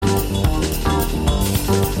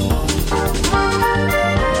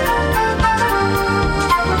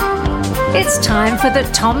It's time for the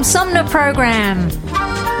Tom Sumner Program.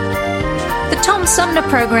 The Tom Sumner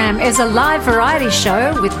Program is a live variety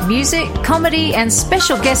show with music, comedy, and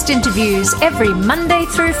special guest interviews every Monday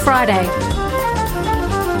through Friday.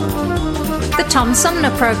 The Tom Sumner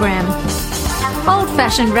Program.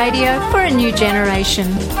 Old-fashioned radio for a new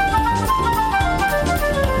generation.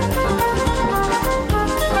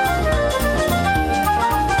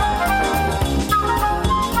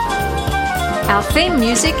 Our theme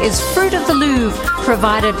music is Fruit of the Louvre,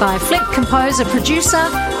 provided by Flint composer-producer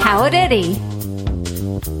Howard Eddy.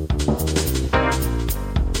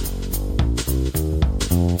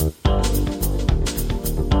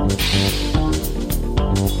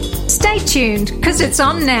 Stay tuned, because it's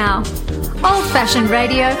on now. Old-fashioned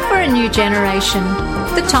radio for a new generation.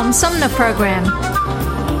 The Tom Sumner Program.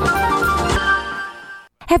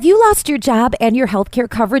 Have you lost your job and your healthcare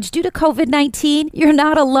coverage due to COVID-19? You're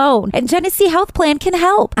not alone, and Genesee Health Plan can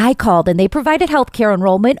help. I called and they provided healthcare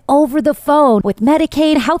enrollment over the phone with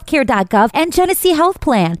Medicaid, healthcare.gov, and Genesee Health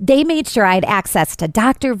Plan. They made sure I had access to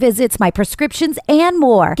doctor visits, my prescriptions, and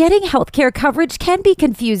more. Getting healthcare coverage can be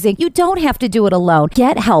confusing. You don't have to do it alone.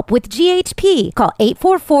 Get help with GHP. Call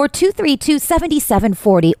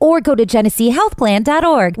 844-232-7740 or go to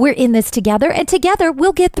GeneseeHealthPlan.org. We're in this together, and together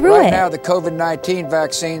we'll get through it. Right now, the COVID-19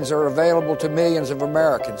 vaccines are available to millions of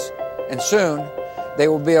Americans, and soon they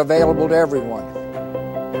will be available to everyone.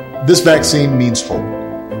 This vaccine means hope.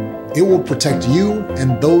 It will protect you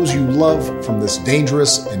and those you love from this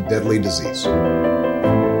dangerous and deadly disease. I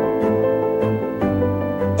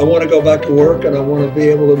want to go back to work, and I want to be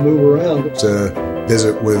able to move around. To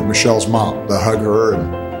visit with Michelle's mom, to hug her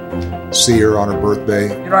and see her on her birthday. You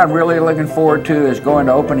know what I'm really looking forward to is going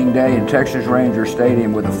to opening day in Texas Ranger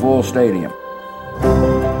Stadium with a full stadium.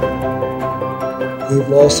 We've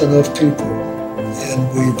lost enough people, and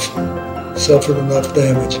we've suffered enough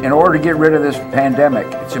damage. In order to get rid of this pandemic,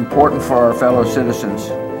 it's important for our fellow citizens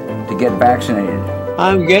to get vaccinated.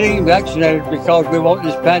 I'm getting vaccinated because we want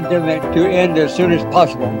this pandemic to end as soon as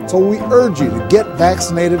possible. So we urge you to get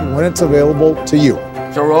vaccinated when it's available to you.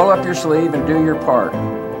 So roll up your sleeve and do your part.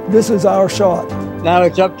 This is our shot. Now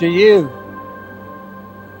it's up to you.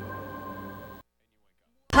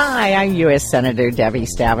 Hi, I'm U.S. Senator Debbie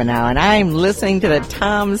Stabenow, and I'm listening to the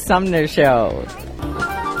Tom Sumner Show.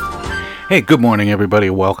 Hey, good morning, everybody.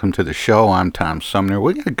 Welcome to the show. I'm Tom Sumner.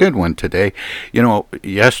 We got a good one today. You know,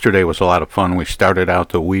 yesterday was a lot of fun. We started out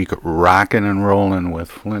the week rocking and rolling with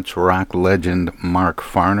Flint's rock legend Mark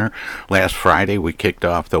Farner. Last Friday, we kicked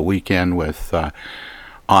off the weekend with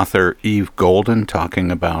author Eve Golden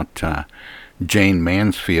talking about Jane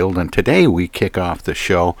Mansfield. And today we kick off the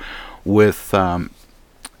show with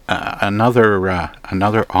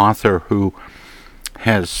another author who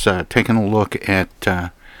has taken a look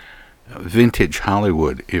at vintage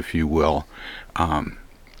Hollywood, if you will.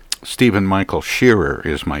 Stephen Michael Shearer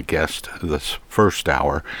is my guest this first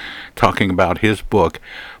hour, talking about his book,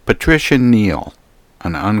 Patricia Neal,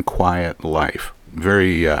 An Unquiet Life.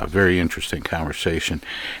 Very, very interesting conversation.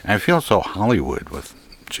 And I feel so Hollywood with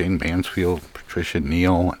Jane Mansfield, Patricia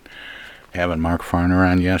Neal, and having Mark Farner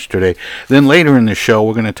on yesterday. Then later in the show,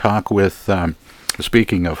 we're going to talk with,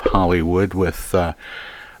 speaking of Hollywood, with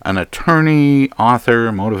an attorney, author,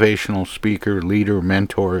 motivational speaker, leader,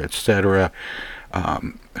 mentor, etc.,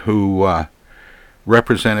 who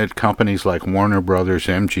represented companies like Warner Brothers,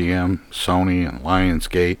 MGM, Sony, and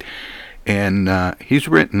Lionsgate. And he's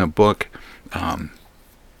written a book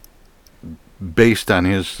based on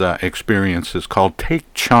his experiences called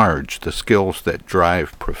Take Charge, The Skills That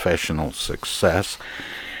Drive Professional Success.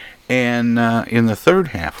 And in the third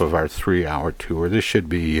half of our 3-hour tour, this should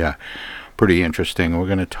be pretty interesting. We're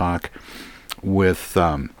going to talk with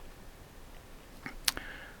a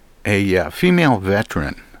female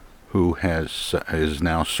veteran who is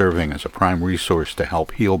now serving as a prime resource to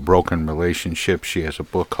help heal broken relationships. She has a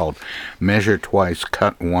book called Measure Twice,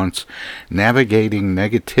 Cut Once, Navigating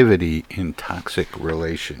Negativity in Toxic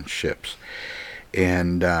Relationships.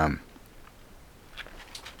 And her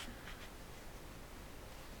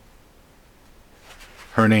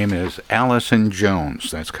name is Allison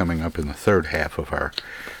Jones. That's coming up in the third half of our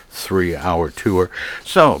 3-hour tour.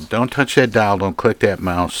 So don't touch that dial, don't click that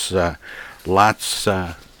mouse.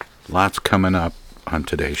 Lots coming up on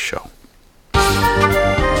today's show.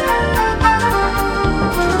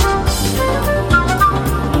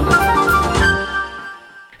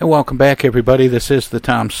 And welcome back, everybody. This is the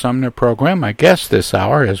Tom Sumner Program. My guest this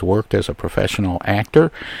hour has worked as a professional actor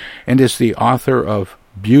and is the author of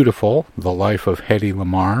Beautiful, The Life of Hedy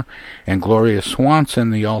Lamarr, and Gloria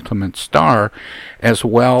Swanson, The Ultimate Star, as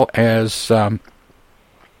well as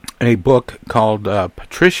a book called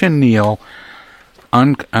Patricia Neal,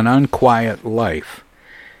 An Unquiet Life.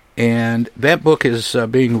 And that book is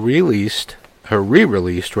being released, or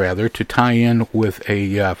re-released rather, to tie in with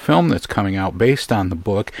a film that's coming out based on the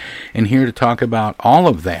book. And here to talk about all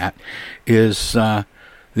of that is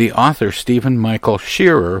the author, Stephen Michael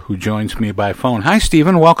Shearer, who joins me by phone. Hi,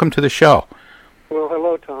 Stephen. Welcome to the show. Well,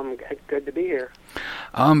 hello, Tom. Good to be here.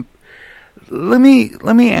 Let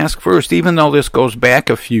me ask first, even though this goes back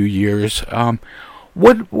a few years,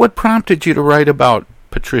 what prompted you to write about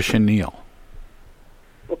Patricia Neal?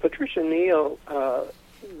 Well, Patricia Neal,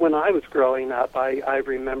 when I was growing up, I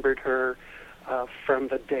remembered her from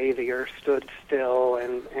the day the earth stood still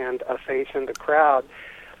and A Face in the Crowd.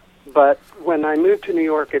 But when I moved to New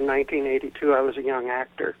York in 1982, I was a young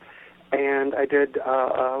actor, and I did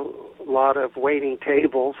a lot of waiting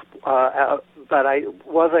tables, but I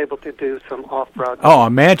was able to do some off-Broadway. Oh,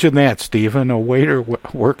 imagine that, Stephen, a waiter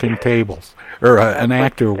working tables, or an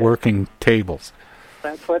actor working tables.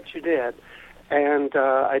 That's what you did. And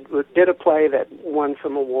I did a play that won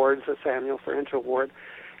some awards, the Samuel French Award,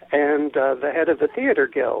 and the head of the Theater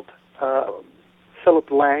Guild, Philip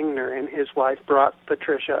Langner, and his wife brought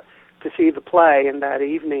Patricia to see the play, and that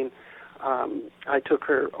evening I took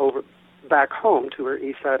her back home to her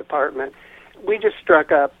East Side apartment. We just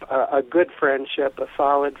struck up a good friendship, a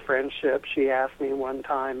solid friendship. She asked me one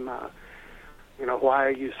time, why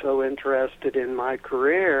are you so interested in my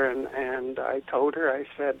career? And I told her, I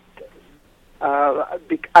said,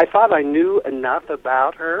 I thought I knew enough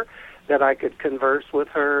about her that I could converse with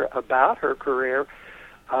her about her career,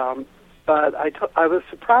 but I was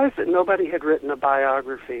surprised that nobody had written a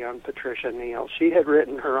biography on Patricia Neal. She had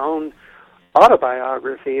written her own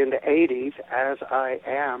autobiography in the 80s, As I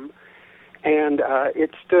Am, and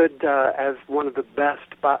it stood as one of the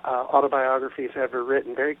best autobiographies ever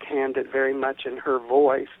written, very candid, very much in her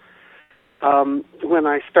voice. When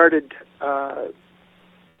I started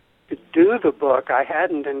to do the book, I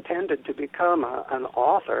hadn't intended to become an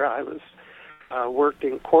author. I was worked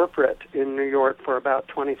in corporate in New York for about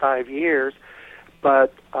 25 years,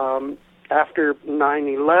 but after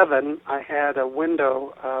 9/11, I had a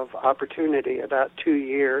window of opportunity, about 2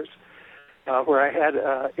 years, where I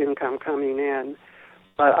had income coming in,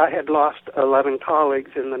 but I had lost 11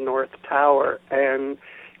 colleagues in the North Tower, and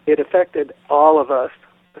it affected all of us,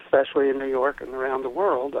 especially in New York and around the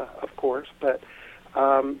world, of course, but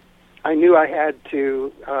I knew I had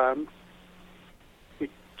to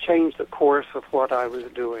change the course of what I was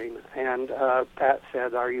doing. And Pat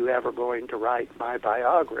said, "Are you ever going to write my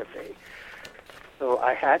biography?" So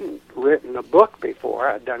I hadn't written a book before.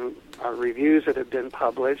 I'd done reviews that had been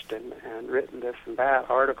published and written this and that,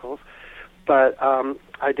 articles. But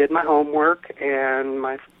I did my homework, and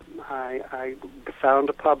I found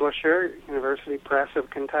a publisher, University Press of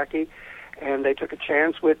Kentucky, and they took a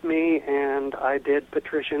chance with me, and I did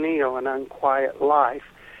Patricia Neal, An Unquiet Life.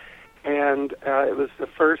 And it was the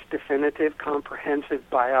first definitive, comprehensive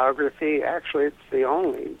biography. Actually, it's the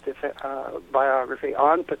only biography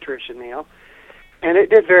on Patricia Neal. And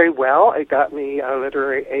it did very well. It got me a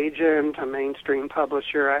literary agent, a mainstream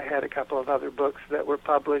publisher. I had a couple of other books that were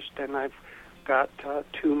published, and I've got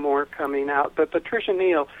 2 more coming out. But Patricia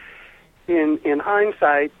Neal, in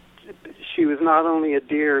hindsight, she was not only a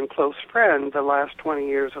dear and close friend the last 20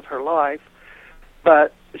 years of her life,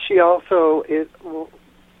 but she also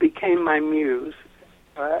became my muse.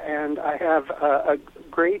 And I have a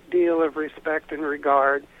great deal of respect and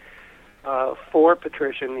regard for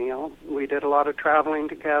Patricia Neal. We did a lot of traveling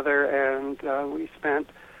together, and we spent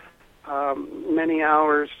many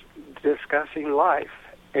hours discussing life.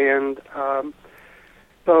 And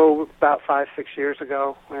so about 5-6 years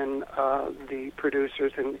ago, when the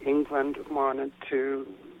producers in England wanted to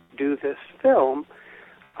do this film,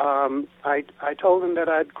 I told them that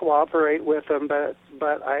I'd cooperate with them, but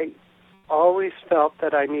I always felt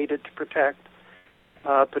that I needed to protect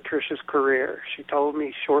Patricia's career. She told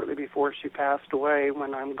me shortly before she passed away,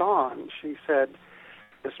 when I'm gone, she said,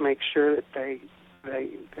 just make sure that they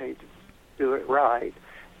do it right.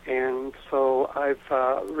 And so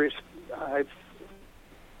I've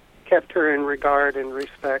kept her in regard and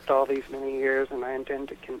respect all these many years, and I intend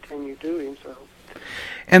to continue doing so.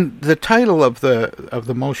 And the title of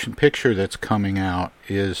the motion picture that's coming out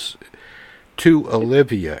is To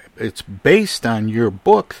Olivia. It's based on your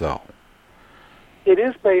book, though. It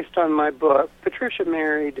is based on my book. Patricia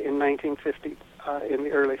married in 1950, in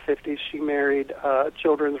the early 50s. She married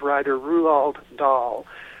children's writer Roald Dahl,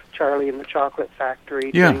 Charlie and the Chocolate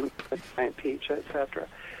Factory, James the Giant Peach, etc.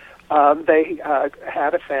 They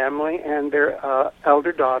had a family, and their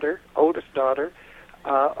oldest daughter,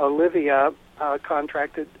 Olivia,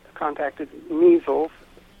 contracted contracted measles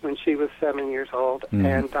when she was 7 years old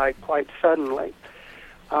and died quite suddenly.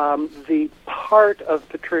 The part of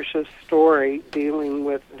Patricia's story dealing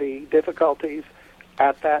with the difficulties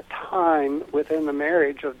at that time within the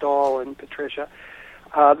marriage of Doll and Patricia,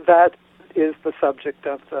 that is the subject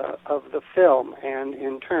of the film, and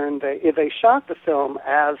in turn they shot the film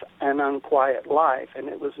as An Unquiet Life, and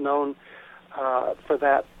it was known for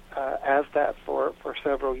that for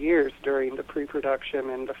several years during the pre-production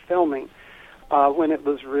and the filming. When it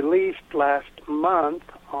was released last month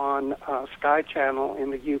on Sky Channel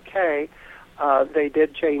in the UK, they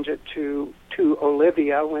did change it to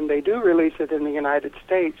Olivia. When they do release it in the United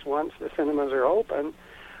States, once the cinemas are open,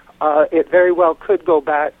 it very well could go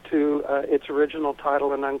back to its original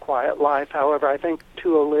title, An Unquiet Life. However, I think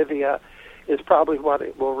To Olivia is probably what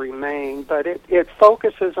it will remain. But it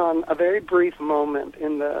focuses on a very brief moment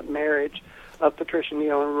in the marriage of Patricia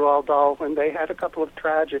Neal and Roald Dahl when they had a couple of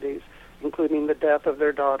tragedies, including the death of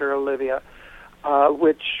their daughter, Olivia,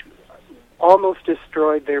 which almost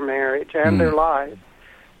destroyed their marriage and their lives.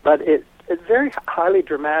 But it's very highly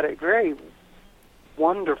dramatic, very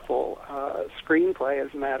wonderful screenplay,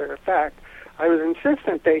 as a matter of fact. I was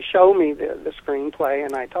insistent they show me the screenplay,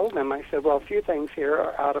 and I told them, I said, well, a few things here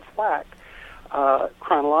are out of whack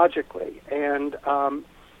chronologically. And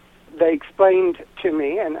they explained to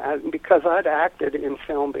me, and because I'd acted in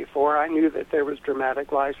film before, I knew that there was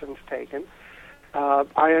dramatic license taken.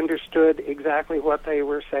 I understood exactly what they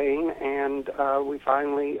were saying, and we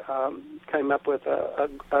finally came up with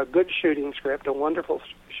a good shooting script, a wonderful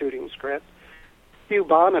shooting script. Hugh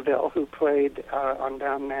Bonneville, who played on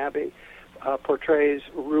Downton Abbey, portrays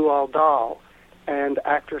Roald Dahl, and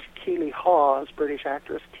actress Keely Hawes, British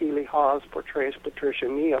actress Keely Hawes, portrays Patricia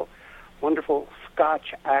Neal. Wonderful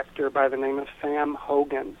Scotch actor by the name of Sam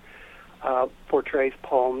Hogan portrays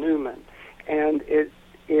Paul Newman. And it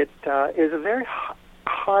is a very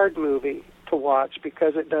hard movie to watch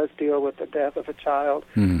because it does deal with the death of a child,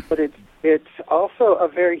 but it's also a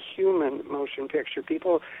very human motion picture.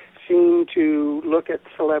 People seem to look at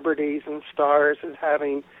celebrities and stars as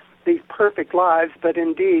having these perfect lives, but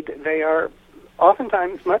indeed they are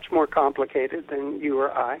oftentimes much more complicated than you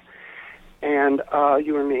or I, and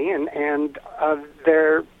you or me, and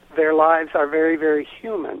their lives are very, very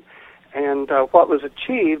human. And what was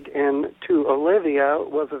achieved in To Olivia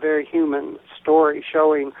was a very human story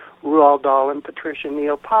showing Roald Dahl and Patricia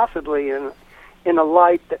Neal possibly in a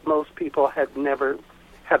light that most people have never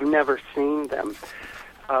seen them.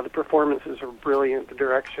 The performances are brilliant, the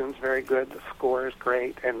direction's very good, the score is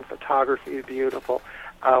great, and the photography is beautiful.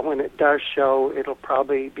 When it does show, it'll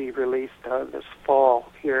probably be released this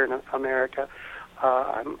fall here in America.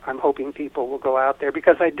 I'm hoping people will go out there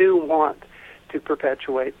because I do want to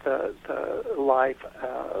perpetuate the life,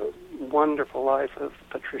 wonderful life of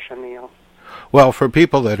Patricia Neal. Well, for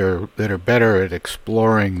people that are better at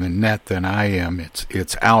exploring the net than I am,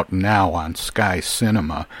 it's out now on Sky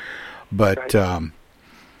Cinema, but Right.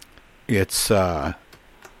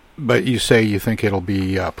 But you say you think it'll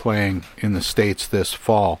be playing in the States this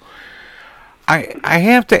fall. I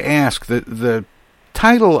have to ask, the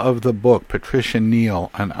title of the book, Patricia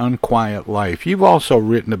Neal, An Unquiet Life, you've also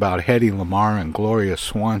written about Hedy Lamarr and Gloria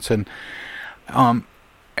Swanson.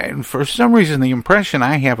 And for some reason, the impression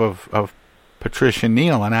I have of Patricia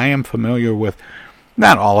Neal, and I am familiar with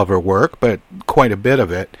not all of her work, but quite a bit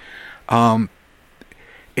of it,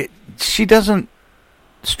 she doesn't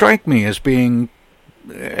strike me as being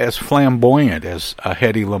as flamboyant as a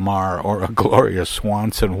Hedy Lamarr or a Gloria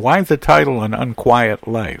Swanson. Why the title An Unquiet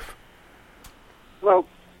Life? Well,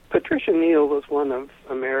 Patricia Neal was one of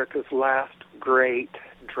America's last great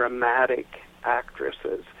dramatic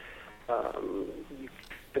actresses. You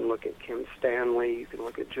can look at Kim Stanley, you can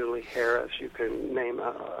look at Julie Harris, you can name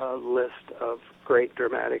a list of great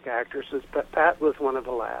dramatic actresses, but that was one of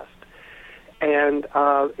the last. And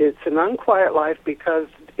it's An Unquiet Life because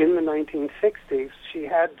in the 1960s, she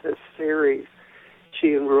had this series,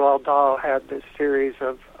 she and Roald Dahl had this series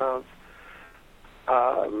of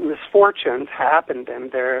misfortunes happened,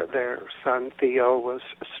 and their son Theo was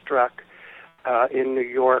struck in New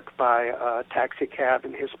York by a taxi cab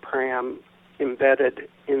and his pram embedded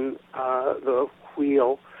in the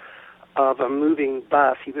wheel of a moving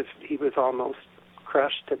bus. He was almost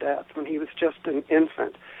crushed to death when he was just an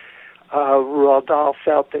infant. Roald Dahl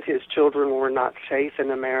felt that his children were not safe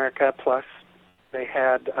in America, plus they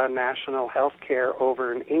had national health care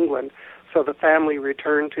over in England. So the family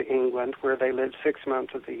returned to England, where they lived 6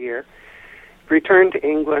 months of the year, returned to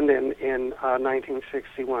England in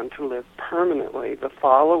 1961 to live permanently. The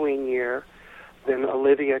following year, then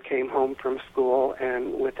Olivia came home from school,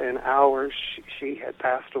 and within hours she had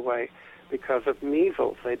passed away because of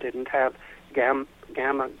measles. They didn't have gamma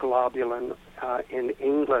globulin in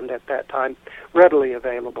England at that time readily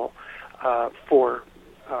available for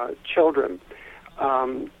children.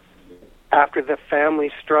 After the family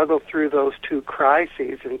struggled through those two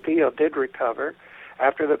crises, and Theo did recover,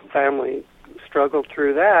 after the family struggled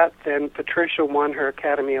through that, then Patricia won her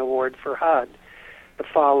Academy Award for HUD. The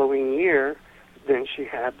following year, then she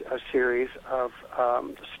had a series of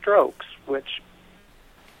strokes, which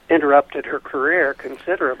interrupted her career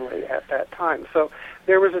considerably at that time. So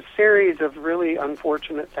there was a series of really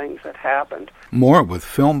unfortunate things that happened. More with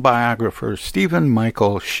film biographer Stephen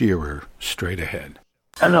Michael Shearer straight ahead.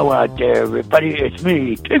 Hello out there, everybody. It's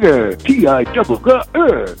me, Tigger.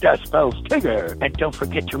 T-I-G-G-R. That spells Tigger. And don't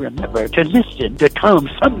forget to remember to listen to Tom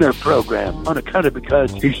Sumner program on account of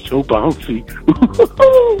because he's so bouncy.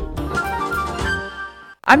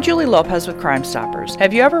 I'm Julie Lopez with Crime Stoppers.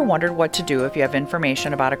 Have you ever wondered what to do if you have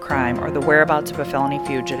information about a crime or the whereabouts of a felony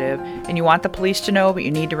fugitive and you want the police to know but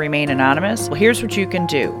you need to remain anonymous? Well, here's what you can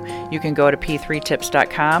do. You can go to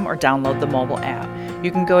p3tips.com or download the mobile app.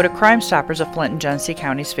 You can go to Crime Stoppers of Flint and Genesee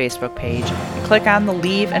County's Facebook page and click on the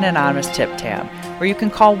Leave an Anonymous Tip tab, or you can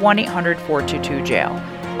call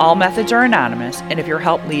 1-800-422-JAIL. All methods are anonymous, and if your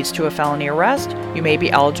help leads to a felony arrest, you may be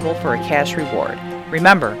eligible for a cash reward.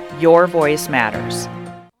 Remember, your voice matters.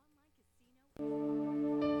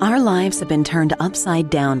 Our lives have been turned upside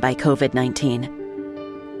down by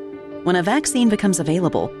COVID-19. When a vaccine becomes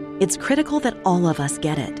available, it's critical that all of us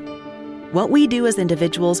get it. What we do as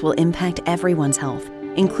individuals will impact everyone's health,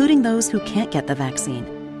 including those who can't get the vaccine.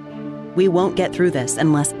 We won't get through this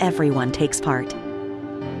unless everyone takes part.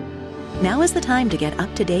 Now is the time to get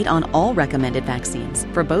up to date on all recommended vaccines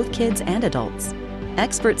for both kids and adults.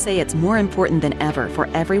 Experts say it's more important than ever for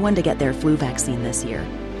everyone to get their flu vaccine this year.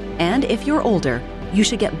 And if you're older, you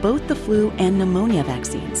should get both the flu and pneumonia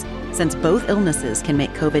vaccines, since both illnesses can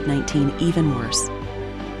make COVID-19 even worse.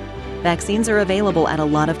 Vaccines are available at a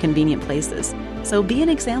lot of convenient places, so be an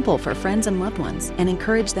example for friends and loved ones and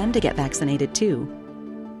encourage them to get vaccinated too.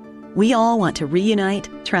 We all want to reunite,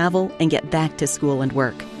 travel, and get back to school and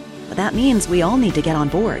work, but that means we all need to get on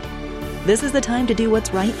board. This is the time to do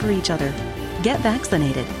what's right for each other. Get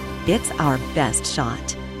vaccinated. It's our best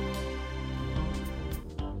shot.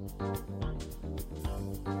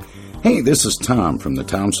 Hey, this is Tom from the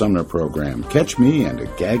Tom Sumner Program. Catch me and a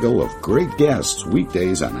gaggle of great guests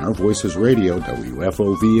weekdays on Our Voices Radio,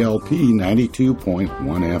 WFOVLP 92.1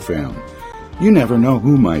 FM. You never know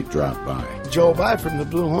who might drop by. Joe Vai from the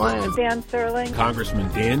Blue Hawaiian. Dan Sterling.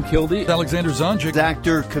 Congressman Dan Kildee. Alexander Zonjic.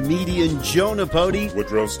 Actor, comedian Joe Napodi.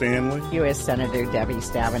 Woodrow Stanley. U.S. Senator Debbie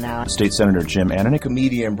Stabenow. State Senator Jim Ananich.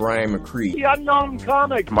 Comedian Brian McCree. The unknown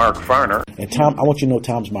comic. Mark Farner. And Tom, I want you to know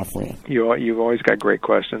Tom's my friend. You've always got great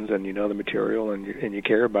questions, and you know the material, and you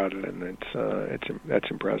care about it, and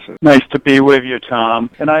that's impressive. Nice to be with you, Tom.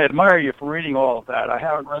 And I admire you for reading all of that. I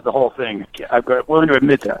haven't read the whole thing. I'm willing to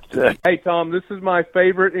admit that. Hey, Tom, this is my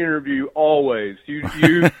favorite interview always.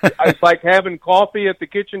 It's like having coffee at the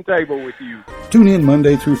kitchen table with you. Tune in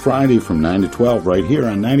Monday through Friday from 9 to 12 right here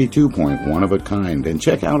on 92.1 of a kind, and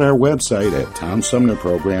check out our website at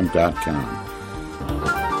TomSumnerProgram.com.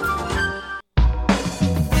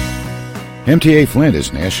 MTA Flint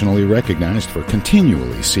is nationally recognized for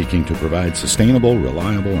continually seeking to provide sustainable,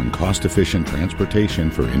 reliable, and cost-efficient transportation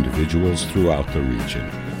for individuals throughout the region.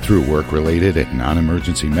 Through work-related and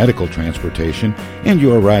non-emergency medical transportation and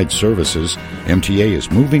Your Ride services, MTA is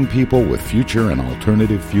moving people with future and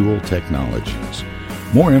alternative fuel technologies.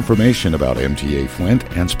 More information about MTA Flint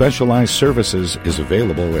and specialized services is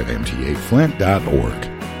available at mtaflint.org.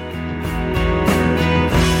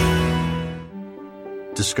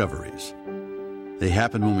 Discoveries. They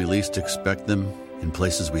happen when we least expect them, in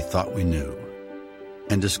places we thought we knew.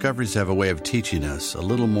 And discoveries have a way of teaching us a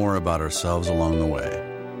little more about ourselves along the way.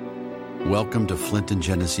 Welcome to Flint and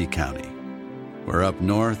Genesee County, where up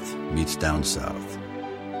north meets down south.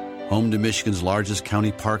 Home to Michigan's largest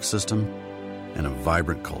county park system and a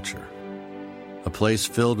vibrant culture. A place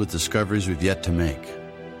filled with discoveries we've yet to make,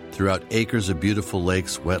 throughout acres of beautiful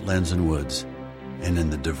lakes, wetlands, and woods, and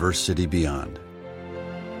in the diverse city beyond.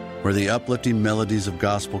 Where the uplifting melodies of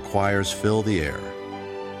gospel choirs fill the air,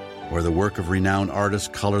 where the work of renowned artists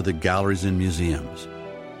color the galleries and museums,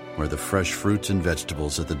 where the fresh fruits and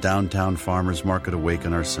vegetables at the downtown farmers market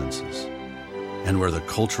awaken our senses, and where the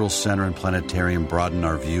cultural center and planetarium broaden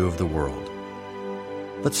our view of the world.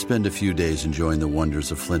 Let's spend a few days enjoying the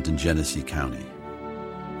wonders of Flint and Genesee County,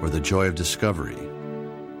 where the joy of discovery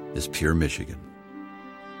is pure Michigan.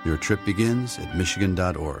 Your trip begins at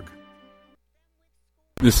Michigan.org.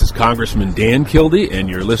 This is Congressman Dan Kildee, and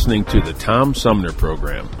you're listening to the Tom Sumner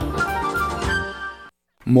Program.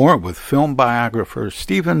 More with film biographer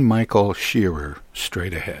Stephen Michael Shearer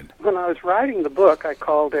straight ahead. When I was writing the book, I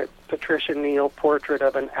called it Patricia Neal, Portrait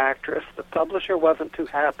of an Actress. The publisher wasn't too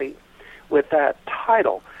happy with that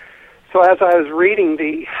title. So as I was reading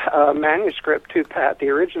the manuscript to Pat, the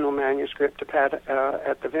original manuscript to Pat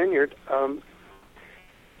at the Vineyard,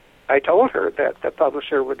 I told her that the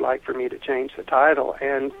publisher would like for me to change the title.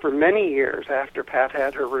 And for many years after Pat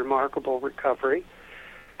had her remarkable recovery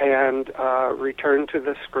and returned to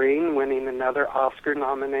the screen, winning another Oscar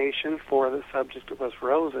nomination for The Subject Was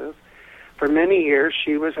Roses, for many years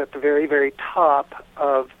she was at the very, very top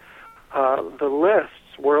of the lists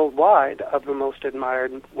worldwide of the most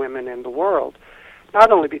admired women in the world,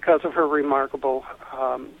 not only because of her remarkable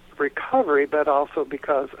recovery, but also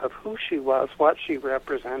because of who she was, what she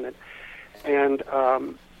represented, and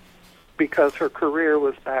because her career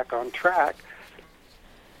was back on track.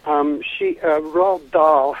 Roald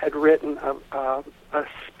Dahl had written a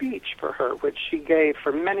speech for her, which she gave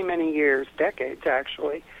for many, many years, decades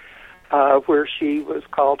actually, where she was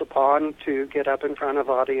called upon to get up in front of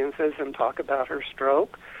audiences and talk about her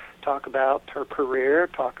stroke, talk about her career,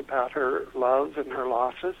 talk about her loves and her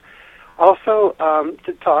losses. Also,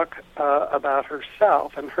 to talk about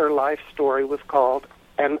herself, and her life story was called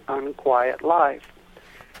An Unquiet Life.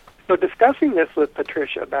 So discussing this with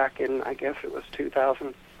Patricia back in, I guess it was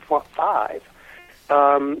 2005,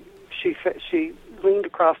 she leaned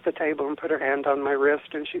across the table and put her hand on my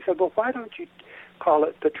wrist, and she said, well, why don't you call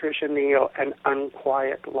it Patricia Neal, An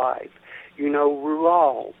Unquiet Life? You know,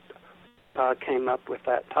 Roald came up with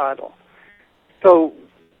that title. So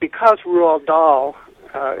because Roald Dahl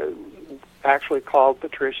actually called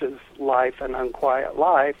Patricia's life An Unquiet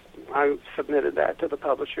Life, I submitted that to the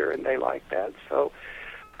publisher, and they liked that. So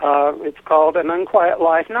it's called An Unquiet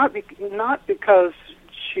Life, not because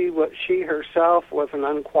she herself was an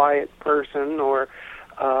unquiet person, or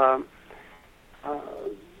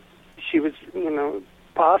she was,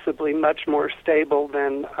 possibly much more stable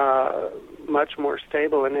an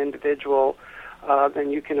individual than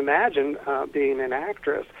you can imagine being an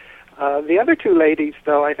actress. The other two ladies,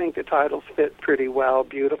 though, I think the titles fit pretty well.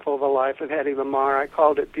 Beautiful, The Life of Hedy Lamarr. I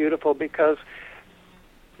called it beautiful because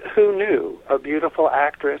who knew a beautiful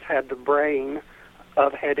actress had the brain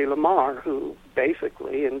of Hedy Lamarr, who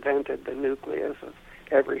basically invented the nucleus of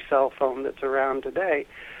every cell phone that's around today.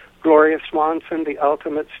 Gloria Swanson, the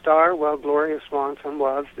ultimate star. Well, Gloria Swanson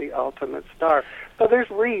was the ultimate star. So there's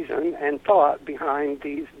reason and thought behind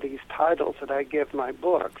these titles that I give my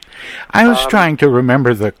books. I was trying to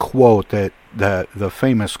remember the quote, that the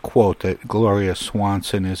famous quote that Gloria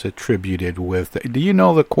Swanson is attributed with. Do you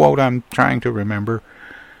know the quote I'm trying to remember?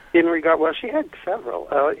 Well, she had several.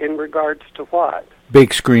 In regards to what?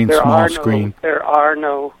 Big screen, small screen. There are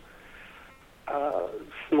no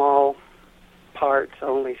small parts,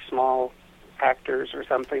 only small actors or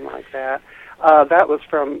something like that. That was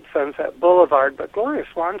from Sunset Boulevard, but Gloria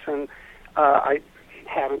Swanson, I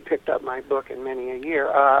haven't picked up my book in many a year,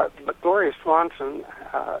 but Gloria Swanson,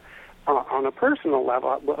 on a personal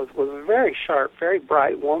level, was a very sharp, very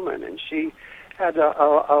bright woman, and she had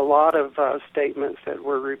a lot of statements that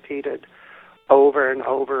were repeated over and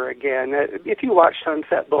over again. If you watch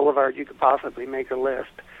Sunset Boulevard, you could possibly make a list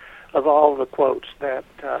of all the quotes that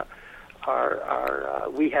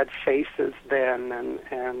we had faces then,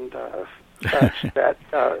 and such that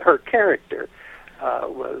her character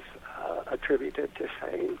was attributed to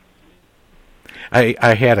saying.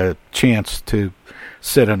 I had a chance to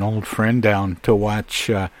sit an old friend down to watch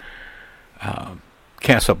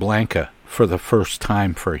Casablanca for the first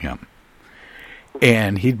time for him.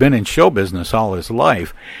 And he'd been in show business all his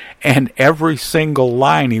life, and every single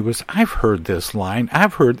line I've heard this line,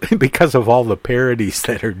 because of all the parodies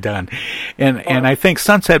that are done. And I think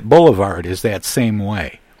Sunset Boulevard is that same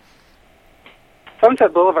way.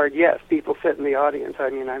 Sunset Boulevard, yes, people sit in the audience.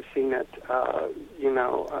 I mean, I've seen it,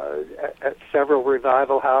 at several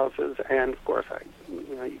revival houses, and of course,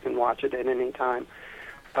 you can watch it at any time.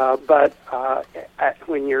 But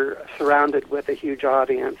when you're surrounded with a huge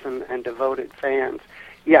audience and devoted fans,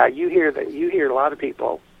 yeah, you hear a lot of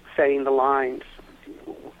people saying the lines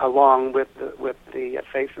along with the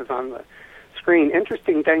faces on the screen.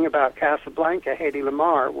 Interesting thing about Casablanca, Hedy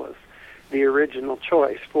Lamarr was the original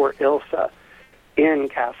choice for Ilsa in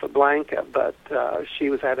Casablanca, but she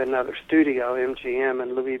was at another studio, MGM,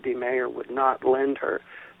 and Louis B. Mayer would not lend her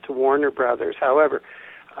to Warner Brothers. However,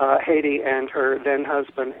 Hedy and her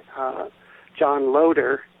then-husband, John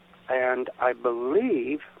Loder, and I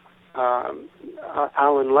believe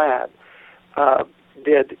Alan Ladd,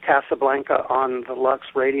 did Casablanca on the Lux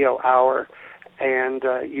Radio Hour, and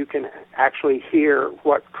you can actually hear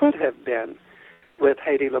what could have been with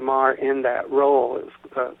Hedy Lamarr in that role. It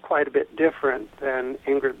was quite a bit different than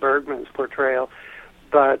Ingrid Bergman's portrayal,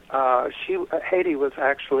 but Hedy was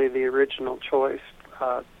actually the original choice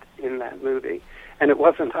in that movie. And it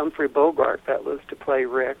wasn't Humphrey Bogart that was to play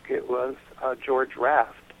Rick, it was George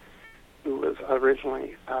Raft, who was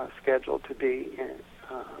originally scheduled to be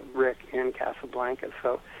Rick in Casablanca.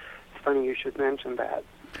 So it's funny you should mention that.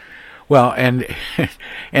 Well, and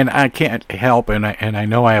I can't help, and I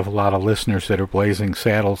know I have a lot of listeners that are Blazing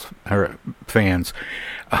Saddles or fans,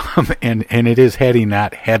 and it is Hedy,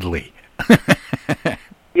 not Headley.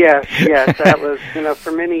 Yes, that was,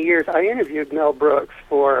 for many years. I interviewed Mel Brooks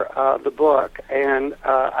for the book, and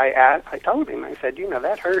I told him, I said,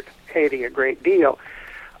 that hurt Hedy a great deal,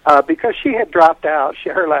 because she had dropped out.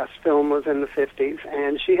 Her last film was in the 50s,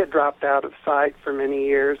 and she had dropped out of sight for many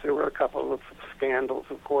years. There were a couple of scandals,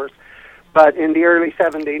 of course. But in the early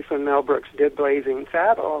 70s, when Mel Brooks did Blazing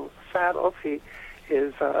Saddles, he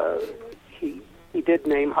did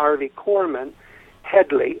name Harvey Korman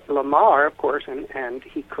Hedy Lamarr, of course, and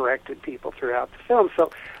he corrected people throughout the film. So,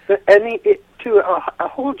 to a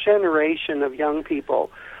whole generation of young people,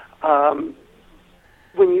 when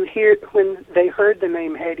they heard the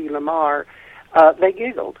name Hedy Lamarr, they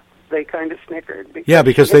giggled. They kind of snickered.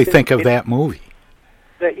 Because they think of that movie.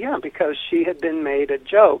 Because she had been made a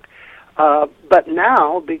joke. But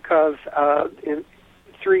now, because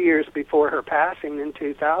 3 years before her passing in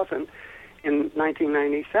 2000, in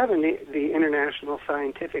 1997, the international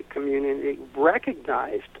scientific community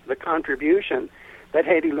recognized the contribution that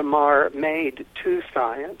Hedy Lamarr made to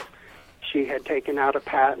science. She had taken out a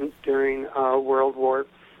patent during World War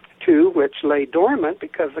II, which lay dormant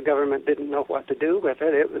because the government didn't know what to do with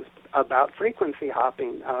it. It was about frequency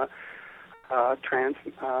hopping,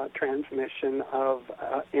 transmission of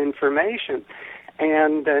information.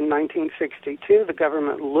 And in 1962, the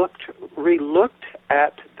government re-looked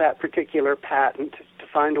at that particular patent to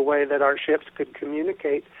find a way that our ships could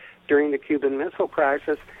communicate during the Cuban Missile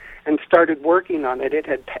Crisis, and started working on it. It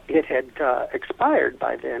had expired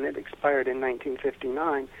by then. It expired in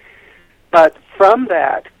 1959. But from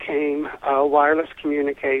that came wireless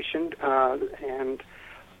communication, and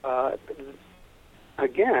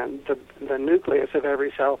again, the nucleus of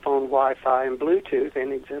every cell phone, Wi-Fi, and Bluetooth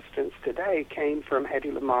in existence today came from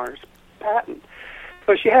Hedy Lamarr's patent.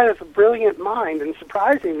 So she had a brilliant mind, and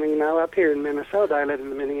surprisingly, up here in Minnesota, I live in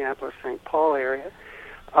the Minneapolis-St. Paul area.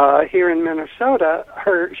 Here in Minnesota,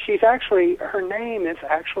 her name is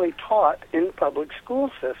actually taught in public school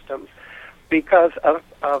systems because of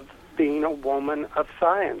being a woman of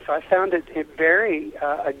science. I found it very,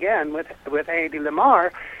 again, with Hedy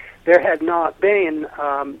Lamarr, there had not been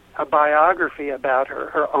a biography about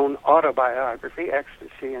her own autobiography,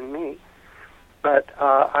 Ecstasy and Me. But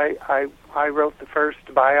I wrote the first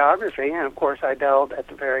biography, and of course I delved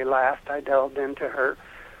into her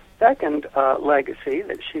second legacy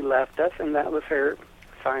that she left us, and that was her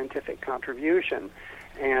scientific contribution.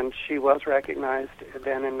 And she was recognized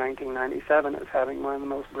then in 1997 as having one of the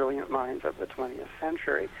most brilliant minds of the 20th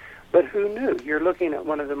century. But who knew? You're looking at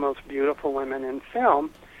one of the most beautiful women in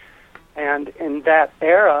film, and in that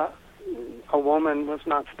era, a woman was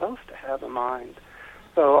not supposed to have a mind.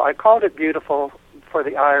 So I called it beautiful for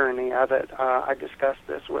the irony of it. I discussed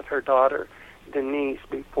this with her daughter, Denise,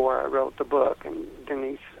 before I wrote the book, and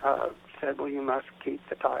Denise said, well, you must keep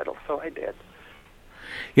the title. So I did.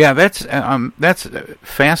 Yeah, that's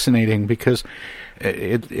fascinating because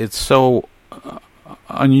it's so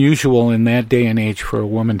unusual in that day and age for a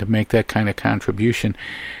woman to make that kind of contribution,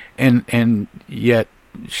 and yet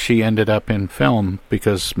she ended up in film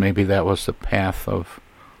because maybe that was the path of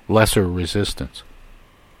lesser resistance.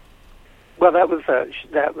 Well,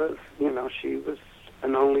 she was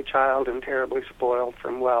an only child and terribly spoiled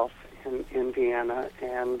from wealth in Vienna,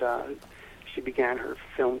 and she began her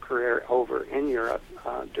film career over in Europe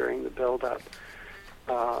during the build-up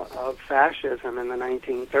of fascism in the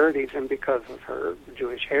 1930s, and because of her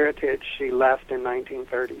Jewish heritage, she left in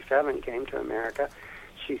 1937, came to America.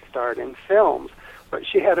 She starred in films, but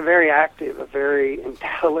she had a very active, a very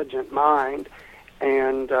intelligent mind,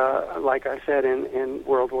 and like I said, in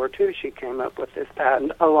World War II, she came up with this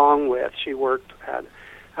patent, along with, she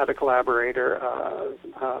had a collaborator,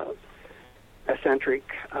 eccentric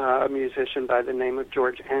musician by the name of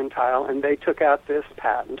George Antile, and they took out this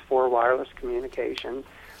patent for wireless communication,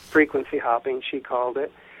 frequency hopping, she called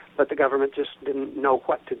it, but the government just didn't know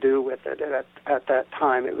what to do with it at that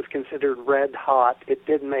time. It was considered red hot. It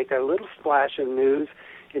did make a little splash of news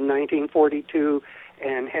in 1942,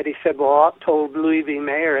 And Hetty said, well, I told Louis V.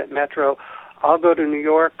 Mayer at Metro, I'll go to New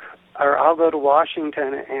York or I'll go to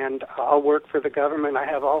Washington and I'll work for the government. I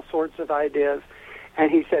have all sorts of ideas. And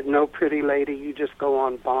he said, no, pretty lady, you just go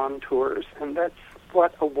on bond tours. And that's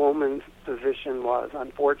what a woman's position was,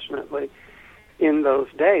 unfortunately. In those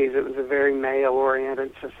days, it was a very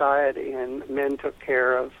male-oriented society, and men took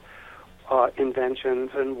care of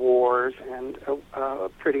inventions and wars, and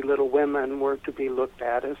Pretty Little Women were to be looked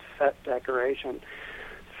at as set decoration.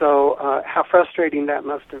 So how frustrating that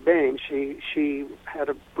must have been. She had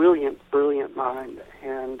a brilliant, brilliant mind,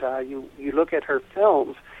 and you look at her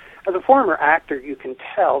films. As a former actor, you can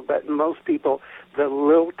tell, but most people, the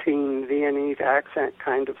lilting Viennese accent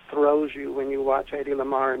kind of throws you when you watch Hedy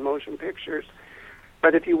Lamarr in motion pictures.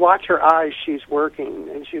 But if you watch her eyes, she's working,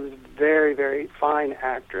 and she was a very, very fine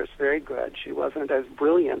actress, very good. She wasn't as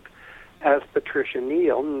brilliant as Patricia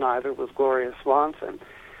Neal, neither was Gloria Swanson.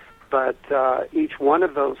 But each one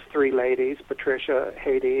of those three ladies, Patricia,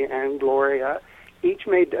 Hedy, and Gloria, each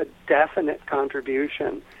made a definite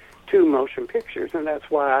contribution to motion pictures, and that's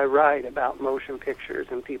why I write about motion pictures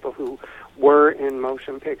and people who were in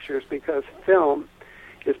motion pictures, because film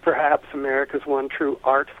is perhaps America's one true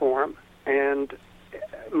art form, and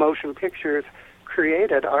motion pictures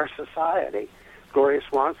created our society. Gloria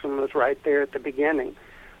Swanson was right there at the beginning.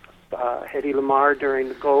 Hedy Lamarr during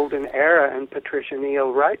the golden era, and Patricia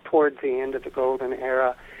Neal right towards the end of the golden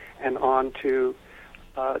era and on to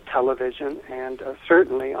television and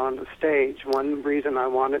certainly on the stage. One reason I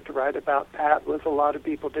wanted to write about Pat was a lot of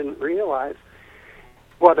people didn't realize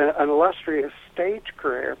what an illustrious stage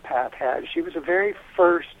career Pat had. She was the very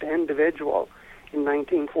first individual in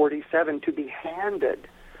 1947 to be handed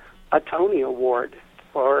a Tony Award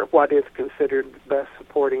for what is considered the best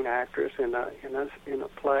supporting actress in a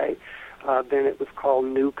play. Then it was called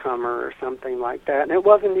Newcomer or something like that, and it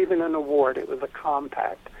wasn't even an award; it was a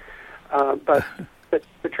compact. But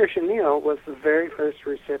Patricia Neal was the very first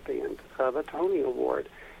recipient of a Tony Award,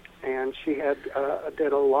 and she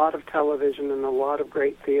did a lot of television and a lot of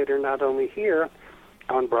great theater, not only here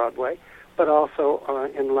on Broadway, but also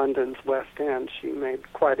in London's West End. She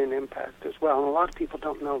made quite an impact as well, and a lot of people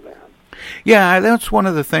don't know that. Yeah, that's one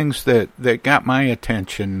of the things that got my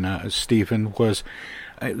attention, Stephen, was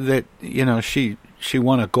that, you know, she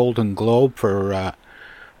won a Golden Globe for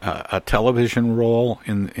a television role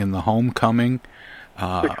in The Homecoming.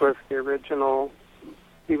 Which was the original,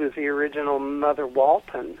 he was the original Mother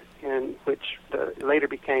Walton, in which later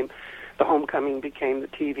became, The Homecoming became the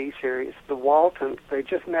TV series. The Waltons, they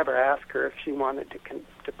just never asked her if she wanted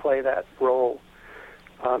to play that role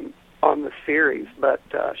on the series, but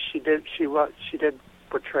she did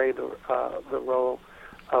portray the role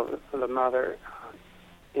of the mother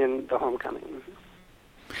in The Homecoming.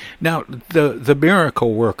 Now, the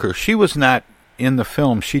Miracle Worker, she was not in the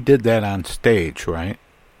film. She did that on stage, right?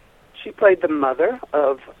 She played the mother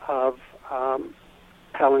of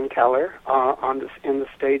Helen Keller in the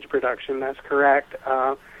stage production. That's correct.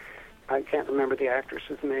 I can't remember the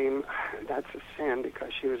actress's name. That's a sin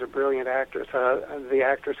because she was a brilliant actress. The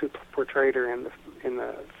actress who portrayed her in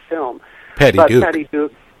the film, Patty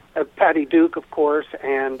Duke. Patty Duke, of course,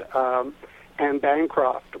 and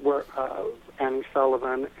Bancroft were Annie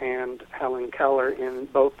Sullivan and Helen Keller in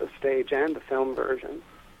both the stage and the film version.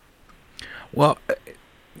 Well,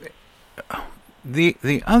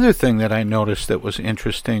 the other thing that I noticed that was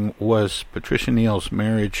interesting was Patricia Neal's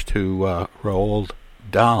marriage to Roald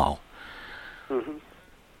Dahl. Mm-hmm.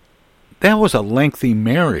 That was a lengthy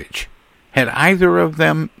marriage. Did either of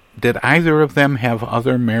them have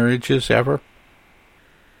other marriages ever?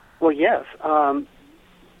 Well, yes.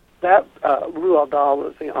 That Roald Dahl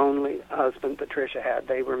was the only husband Patricia had.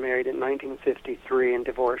 They were married in 1953 and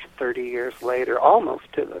divorced 30 years later, almost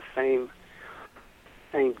to the same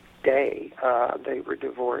day. They were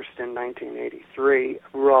divorced in 1983.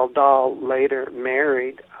 Roald Dahl later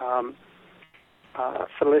married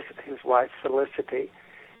his wife Felicity,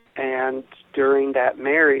 and during that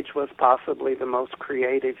marriage was possibly the most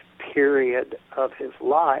creative period of his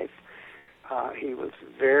life. He was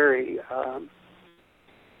very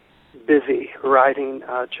busy writing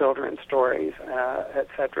children's stories,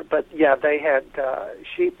 etc. But yeah, they had.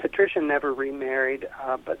 Patricia never remarried,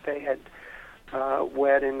 but they had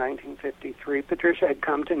wed in 1953. Patricia had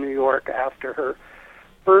come to New York after her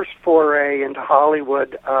first foray into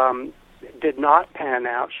Hollywood did not pan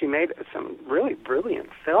out. She made some really brilliant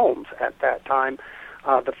films at that time.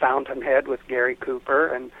 The Fountainhead with Gary Cooper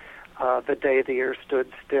and The Day the Earth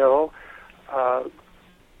Stood Still,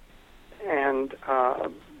 and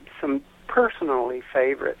some personally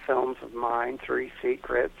favorite films of mine, Three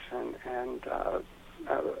Secrets and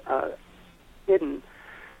hidden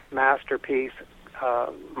masterpiece,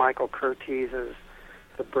 Michael Curtiz's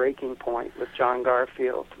The Breaking Point with John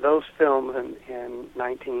Garfield. Those films in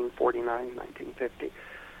 1949, 1950,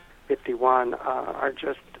 51 are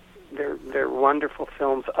just, they're wonderful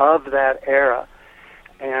films of that era.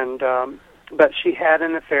 And but she had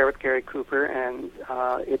an affair with Gary Cooper, and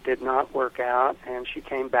it did not work out, and she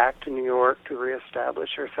came back to New York to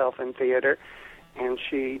reestablish herself in theater, and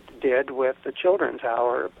she did with the Children's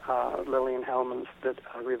Hour, Lillian Hellman's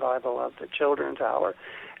revival of the Children's Hour,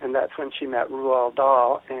 and that's when she met Roald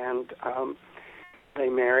Dahl, and they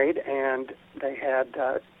married, and they had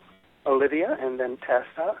Olivia and then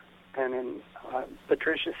Tessa, and then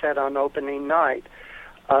Patricia said on opening night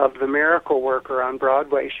of The Miracle Worker on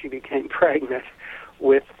Broadway, she became pregnant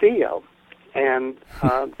with Theo. And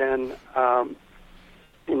then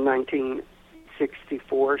in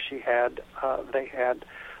 1964, they had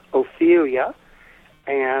Ophelia,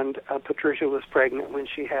 and Patricia was pregnant when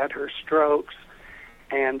she had her strokes,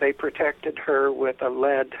 and they protected her with a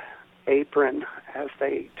lead apron as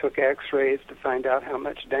they took x-rays to find out how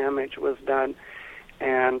much damage was done.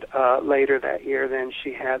 And later that year, then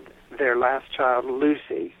she had their last child,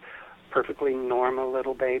 Lucy, perfectly normal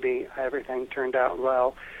little baby. Everything turned out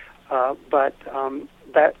well. But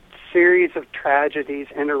that series of tragedies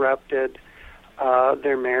interrupted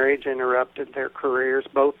their marriage, interrupted their careers,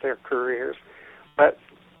 both their careers. But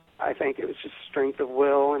I think it was just strength of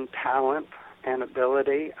will and talent and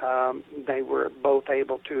ability. They were both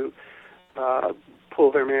able to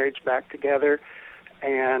pull their marriage back together,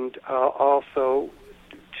 and also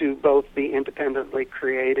to both be independently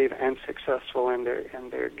creative and successful in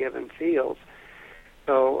their given fields.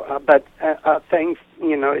 So, but things,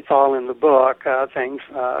 it's all in the book. Things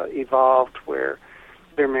evolved where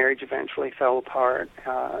their marriage eventually fell apart,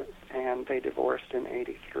 and they divorced in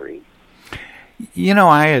 '83.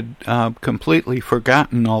 I had completely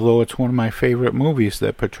forgotten, although it's one of my favorite movies,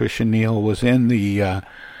 that Patricia Neal was in the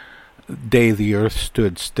Day the Earth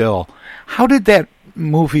Stood Still. How did that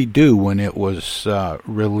movie do when it was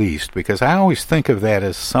released? Because I always think of that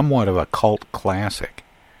as somewhat of a cult classic.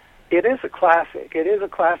 It is a classic. It is a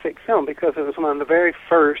classic film because it was one of the very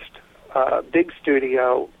first big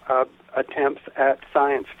studio attempts at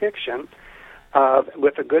science fiction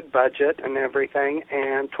with a good budget and everything,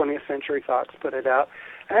 and 20th Century Fox put it out.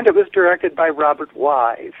 And it was directed by Robert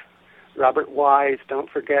Wise. Robert Wise, don't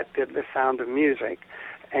forget, did The Sound of Music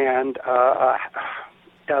and a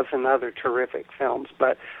dozen other terrific films.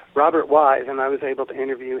 But Robert Wise, and I was able to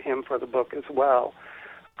interview him for the book as well,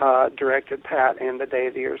 directed Pat and The Day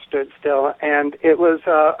the Earth Stood Still. And it was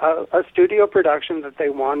a studio production that they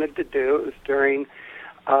wanted to do. It was during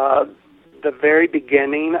the very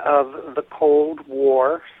beginning of the Cold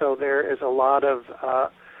War, so there is a lot of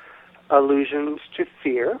allusions to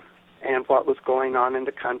fear and what was going on in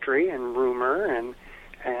the country, and rumor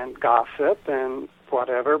and gossip and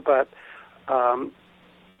whatever. But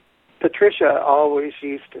Patricia always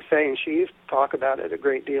used to say, and she used to talk about it a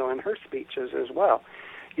great deal in her speeches as well,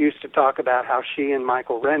 used to talk about how she and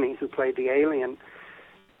Michael Rennie, who played the alien,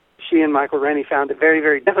 she and Michael Rennie found it very,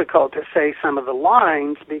 very difficult to say some of the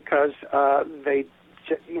lines because they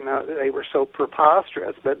were so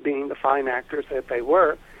preposterous, but being the fine actors that they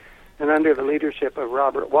were, and under the leadership of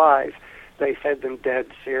Robert Wise, they said them dead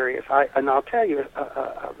serious. And I'll tell you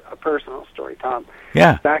a personal story, Tom.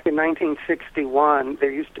 Yeah. Back in 1961, there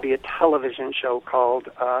used to be a television show called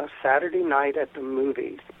Saturday Night at the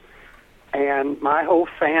Movies. And my whole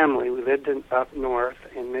family, we lived up north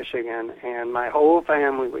in Michigan, and my whole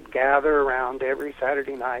family would gather around every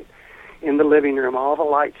Saturday night in the living room. All the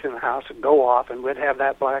lights in the house would go off, and we'd have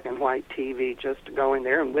that black and white TV just to go in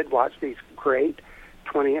there, and we'd watch these great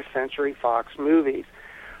 20th Century Fox movies.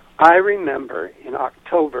 I remember in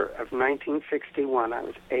October of 1961, I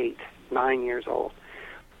was 9 years old.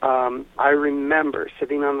 I remember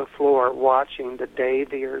sitting on the floor watching The Day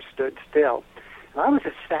the Earth Stood Still. I was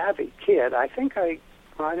a savvy kid. I think I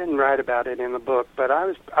didn't write about it in the book, but I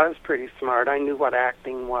was pretty smart. I knew what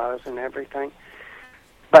acting was and everything.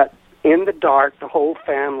 But in the dark, the whole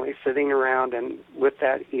family sitting around and with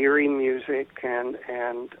that eerie music and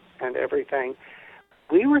everything,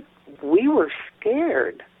 we were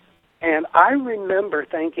scared. And I remember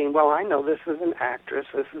thinking, well, I know this is an actress,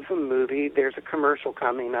 this is a movie, there's a commercial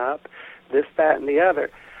coming up, this, that, and the other.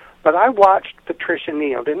 But I watched Patricia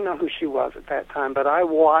Neal, didn't know who she was at that time, but I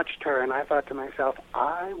watched her and I thought to myself,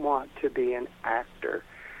 I want to be an actor,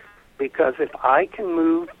 because if I can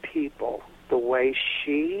move people the way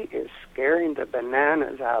she is scaring the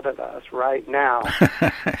bananas out of us right now.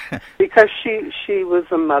 Because she was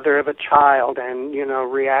the mother of a child and,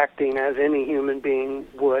 reacting as any human being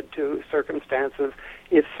would to circumstances,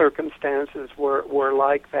 if circumstances were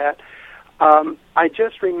like that. I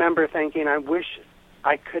just remember thinking, I wish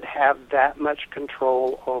I could have that much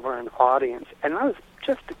control over an audience. And I was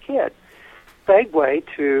just a kid. Segue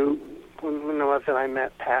to when it was that I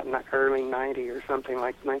met Pat in the early 90 or something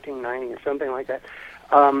like 1990 or something like that.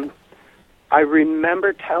 I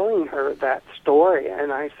remember telling her that story,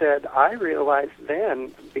 and I said, I realized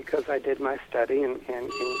then, because I did my study at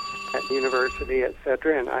university,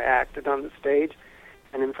 etc., and I acted on the stage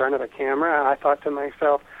and in front of a camera, I thought to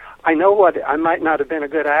myself, I might not have been a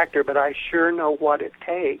good actor, but I sure know what it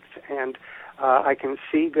takes, and I can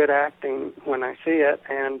see good acting when I see it.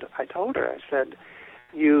 And I told her, I said,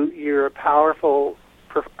 you're a powerful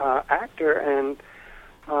actor, and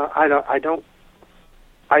I don't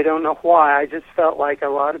know why. I just felt like a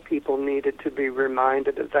lot of people needed to be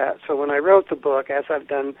reminded of that. So when I wrote the book, as I've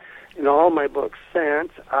done in all my books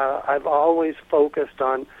since, I've always focused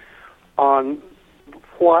on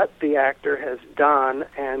what the actor has done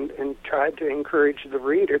and tried to encourage the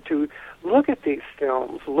reader to look at these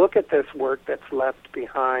films, look at this work that's left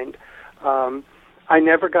behind. I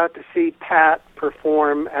never got to see Pat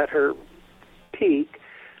perform at her peak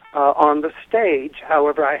on the stage.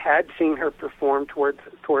 However, I had seen her perform towards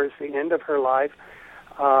the end of her life,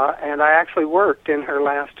 and I actually worked in her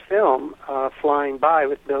last film, Flying By,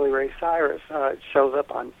 with Billy Ray Cyrus. It shows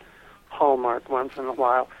up on Hallmark once in a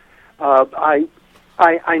while. I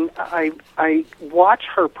watch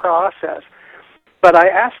her process, but I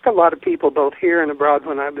ask a lot of people, both here and abroad,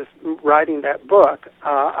 when I was writing that book,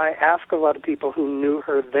 I asked a lot of people who knew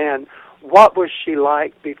her then, what was she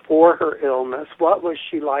like before her illness? What was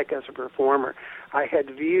she like as a performer? I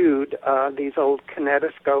had viewed these old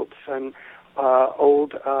kinetoscopes and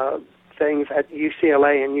old things at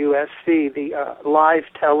UCLA and USC, the live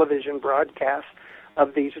television broadcasts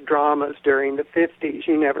of these dramas during the 50s.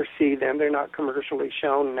 You never see them. They're not commercially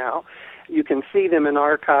shown now. You can see them in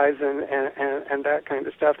archives and that kind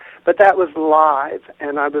of stuff. But that was live,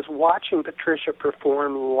 and I was watching Patricia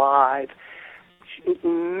perform live. She's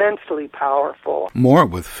immensely powerful. More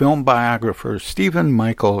with film biographer Stephen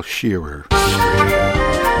Michael Shearer.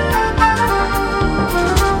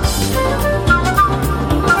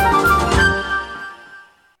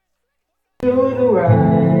 Do the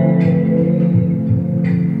right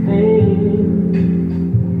thing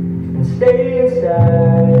and stay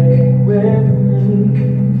inside with me.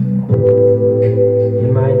 You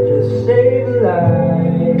might just save a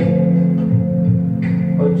life,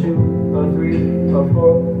 or two, or three, or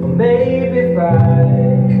four, or maybe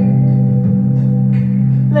five.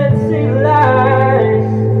 Let's save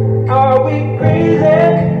lives. Are we crazy,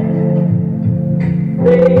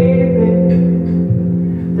 baby?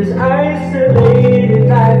 This isolated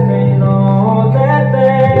life ain't all that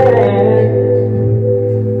bad.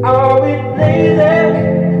 Are we lazy?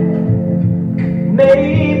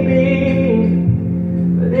 Maybe,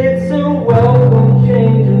 but it's a welcome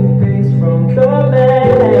change of pace from the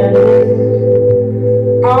madness.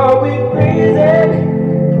 Are we crazy?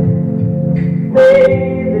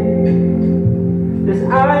 Maybe, this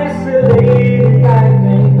isolated life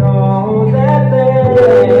ain't all that bad.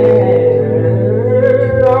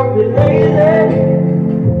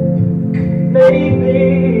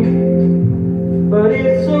 Maybe, but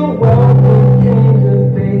it's a welcome change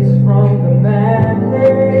of pace from the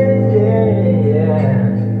madness, yeah.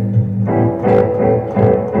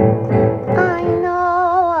 I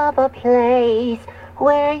know of a place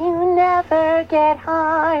where you never get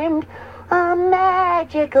harmed, a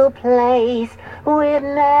magical place with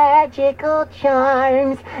magical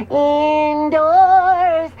charms,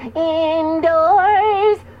 indoors,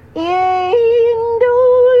 indoors, indoors.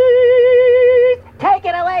 Take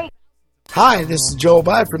it away. Hi, this is Joe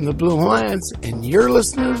By from the Blue Lions, and you're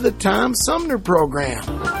listening to the Tom Sumner Program.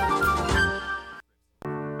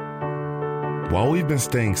 While we've been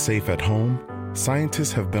staying safe at home,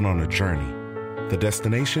 scientists have been on a journey. The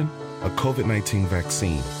destination? A COVID-19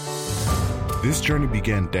 vaccine. This journey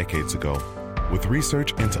began decades ago with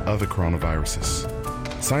research into other coronaviruses.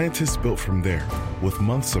 Scientists built from there with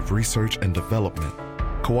months of research and development,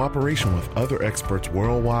 cooperation with other experts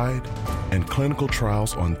worldwide, and clinical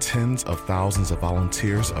trials on tens of thousands of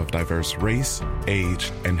volunteers of diverse race,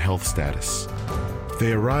 age, and health status.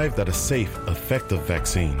 They arrived at a safe, effective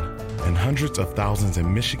vaccine, and hundreds of thousands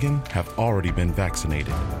in Michigan have already been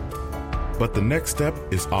vaccinated. But the next step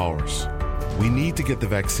is ours. We need to get the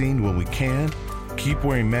vaccine when we can, keep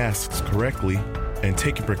wearing masks correctly, and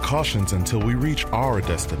taking precautions until we reach our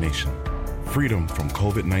destination, freedom from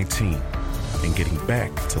COVID-19, and getting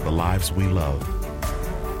back to the lives we love.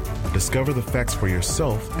 Discover the facts for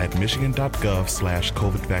yourself at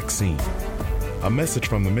michigan.gov/COVID vaccine. A message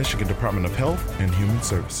from the Michigan Department of Health and Human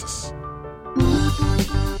Services.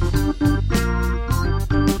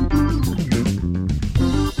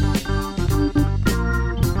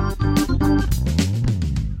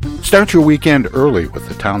 Start your weekend early with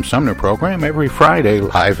the Tom Sumner program every Friday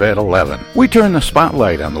live at 11. We turn the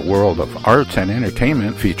spotlight on the world of arts and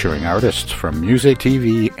entertainment featuring artists from music,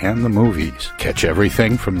 TV, and the movies. Catch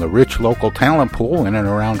everything from the rich local talent pool in and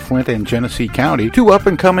around Flint and Genesee County to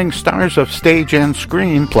up-and-coming stars of stage and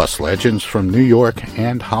screen, plus legends from New York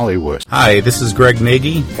and Hollywood. Hi, this is Greg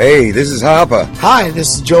Nagy. Hey, this is Harper. Hi,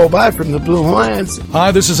 this is Joe By from the Blue Hawaiians.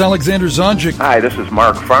 Hi, this is Alexander Zonjic. Hi, this is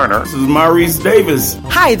Mark Farner. This is Maurice Davis.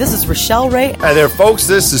 Hi, this is Rochelle Ray. Hi there, folks.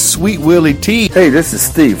 This is Sweet Willie T. Hey, this is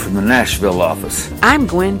Steve from the Nashville office. I'm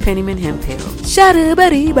Gwen Pennyman Hemphill. Start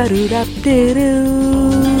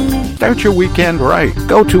your weekend right.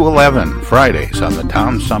 Go to 11 Fridays on the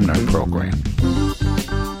Tom Sumner program.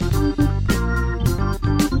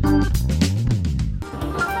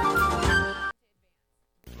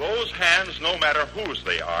 Those hands, no matter whose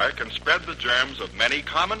they are, can spread the germs of many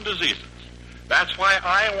common diseases. That's why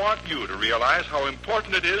I want you to realize how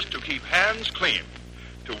important it is to keep hands clean,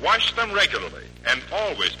 to wash them regularly and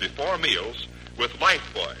always before meals with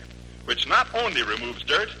Lifebuoy, which not only removes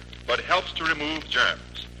dirt, but helps to remove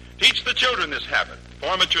germs. Teach the children this habit.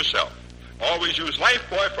 Form it yourself. Always use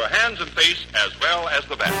Lifebuoy for hands and face as well as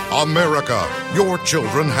the bath. America, your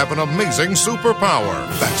children have an amazing superpower.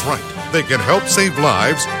 That's right. They can help save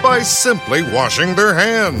lives by simply washing their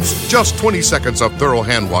hands. Just 20 seconds of thorough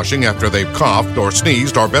hand washing after they've coughed or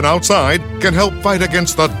sneezed or been outside can help fight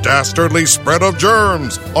against the dastardly spread of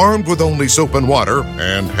germs. Armed with only soap and water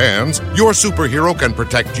and hands, your superhero can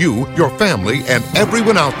protect you, your family, and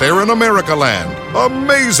everyone out there in America land.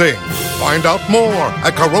 Amazing! Find out more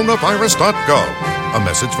at coronavirus.gov. A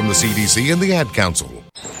message from the CDC and the Ad Council.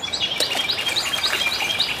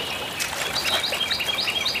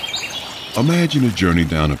 Imagine a journey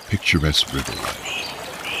down a picturesque riverway.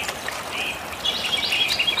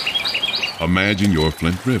 Imagine your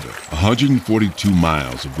Flint River, 142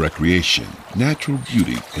 miles of recreation, natural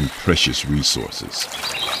beauty, and precious resources.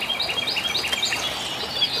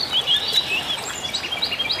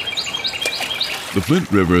 The Flint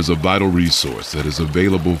River is a vital resource that is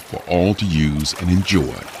available for all to use and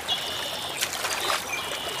enjoy.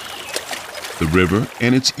 The river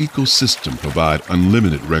and its ecosystem provide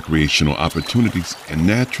unlimited recreational opportunities and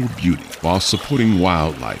natural beauty while supporting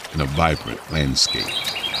wildlife in a vibrant landscape.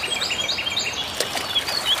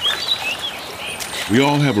 We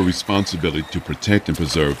all have a responsibility to protect and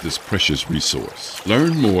preserve this precious resource.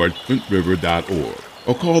 Learn more at flintriver.org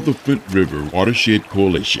or call the Flint River Watershed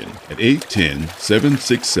Coalition at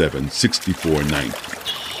 810-767-6490.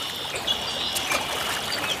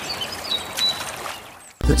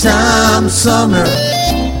 The Tom Sumner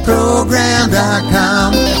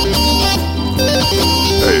Program.com.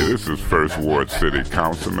 Hey, this is First Ward City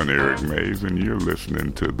Councilman Eric Mays, and you're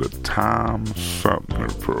listening to the Tom Sumner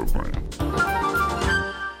Program.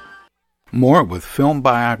 More with film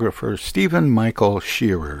biographer Stephen Michael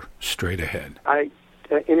Shearer straight ahead. I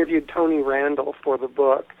interviewed Tony Randall for the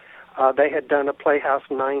book. They had done a Playhouse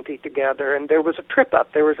 90 together, and there was a trip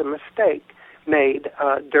up. There was a mistake made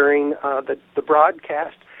during the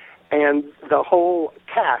broadcast, and the whole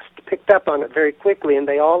cast picked up on it very quickly, and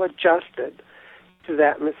they all adjusted to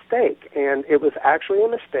that mistake. And it was actually a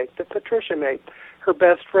mistake that Patricia made. Her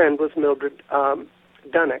best friend was Mildred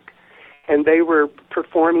Dunnick, and they were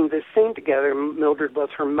performing this scene together. Mildred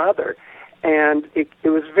was her mother, and it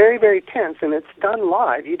was very, very tense, and it's done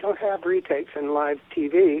live. You don't have retakes in live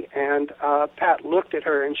TV. And Pat looked at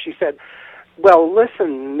her, and she said, "Well,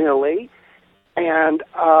 listen, Millie," and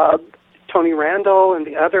Tony Randall and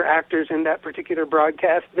the other actors in that particular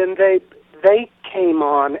broadcast, then they came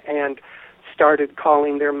on and started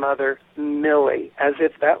calling their mother Millie, as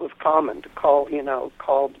if that was common to call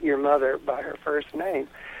your mother by her first name.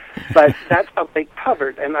 But that's how they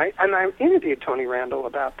covered. And I interviewed Tony Randall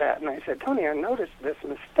about that, and I said, Tony, I noticed this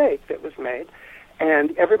mistake that was made,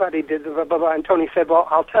 and everybody did blah, blah, blah. And Tony said, well,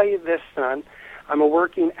 I'll tell you this, son. I'm a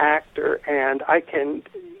working actor, and I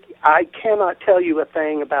cannot tell you a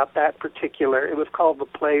thing about that particular, it was called The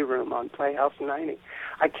Playroom on Playhouse 90.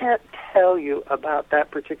 I can't tell you about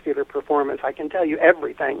that particular performance. I can tell you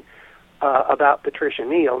everything about Patricia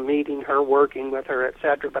Neal, meeting her, working with her,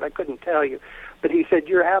 etc., but I couldn't tell you. But he said,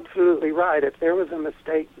 you're absolutely right. If there was a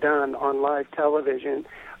mistake done on live television,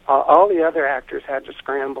 All the other actors had to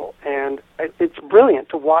scramble, and it's brilliant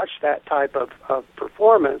to watch that type of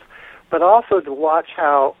performance, but also to watch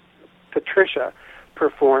how Patricia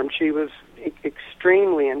performed. She was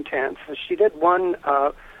extremely intense. She did one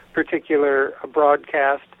particular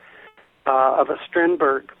broadcast of a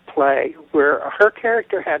Strindberg play where her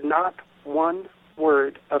character had not one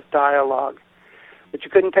word of dialogue, but you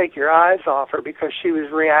couldn't take your eyes off her because she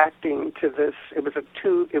was reacting to this. It was a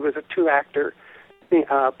two-actor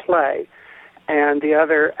play, and the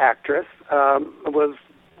other actress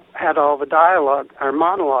had all the dialogue or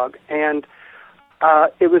monologue, and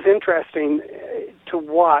it was interesting to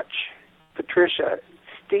watch Patricia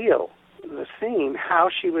steal the scene, how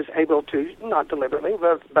she was able to, not deliberately,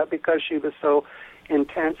 but because she was so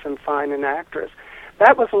intense and fine an actress.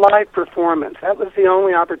 That was live performance. That was the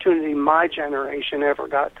only opportunity my generation ever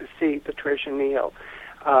got to see Patricia Neal.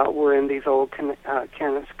 Were in these old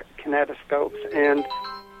kinetoscopes, and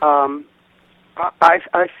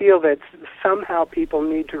I feel that somehow people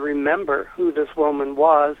need to remember who this woman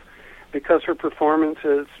was, because her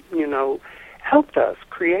performances, helped us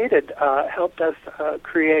create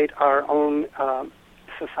our own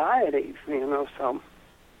societies. So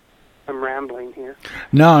I'm rambling here.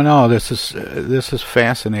 No, this is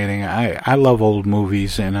fascinating. I love old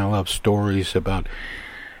movies, and I love stories about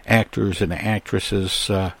actors and actresses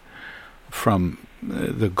from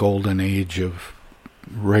the golden age of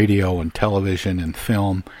radio and television and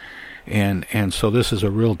film, and so this is a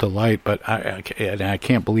real delight. But I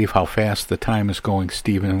can't believe how fast the time is going,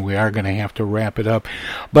 Stephen. We are going to have to wrap it up.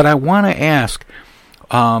 But I want to ask,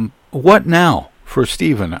 what now for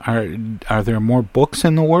Stephen? Are there more books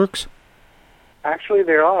in the works? Actually,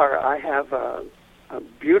 there are. I have a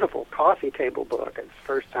beautiful coffee table book. It's the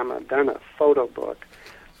first time I've done a photo book.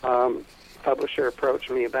 Publisher approached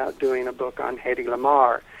me about doing a book on Hedy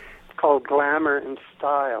Lamarr. It's called Glamour and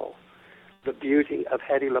Style, The Beauty of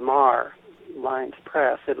Hedy Lamarr, Lions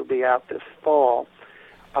Press. It'll be out this fall.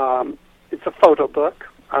 It's a photo book,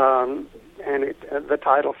 and the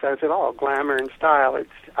title says it all, Glamour and Style.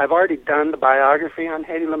 I've already done the biography on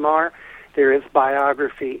Hedy Lamarr. There is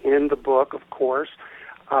biography in the book, of course.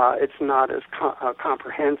 It's not as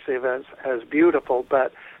comprehensive as beautiful,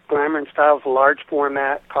 but Glamour and Style is a large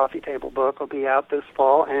format coffee table book. Will be out this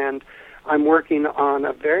fall, and I'm working on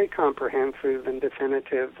a very comprehensive and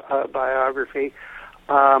definitive biography.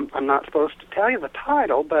 I'm not supposed to tell you the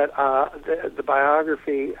title, but the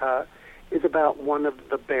biography is about one of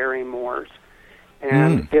the Barrymores,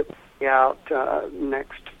 and it will be out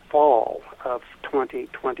next fall of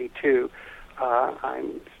 2022.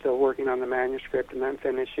 I'm still working on the manuscript and then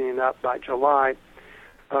finishing it up by July.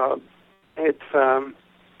 It's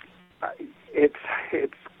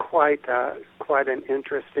quite an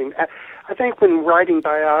interesting. I think when writing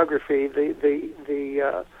biography,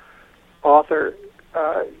 the author,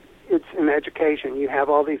 it's an education. You have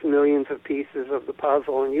all these millions of pieces of the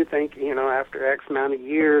puzzle, and you think, after X amount of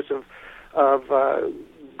years of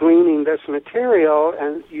gleaning this material,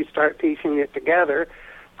 and you start piecing it together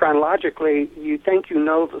chronologically, you think you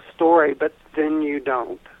know the story, but then you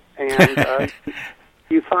don't, and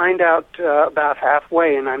you find out about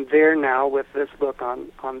halfway. And I'm there now with this book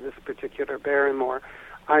on this particular Barrymore.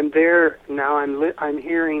 I'm there now. I'm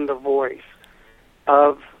hearing the voice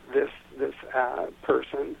of this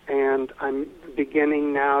person, and I'm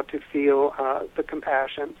beginning now to feel the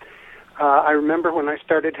compassion. I remember when I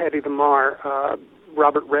started Hedy Lamarr,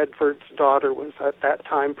 Robert Redford's daughter was at that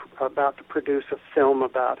time about to produce a film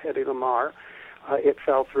about Hedy Lamarr. It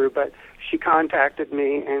fell through, but she contacted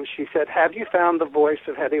me and she said, "Have you found the voice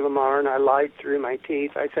of Hedy Lamarr?" And I lied through my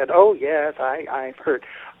teeth. I said, "Oh yes, I've heard."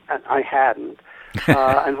 And I hadn't.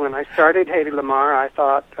 And when I started Hedy Lamarr, I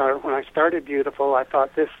thought, when I started Beautiful, I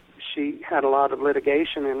thought she had a lot of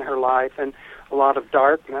litigation in her life and a lot of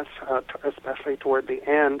darkness, especially toward the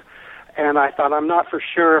end. And I thought, I'm not for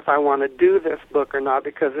sure if I want to do this book or not,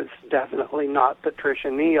 because it's definitely not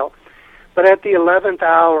Patricia Neal. But at the 11th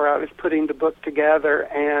hour, I was putting the book together,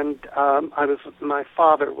 and my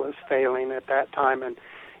father was failing at that time, and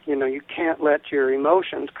you can't let your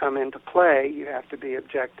emotions come into play. You have to be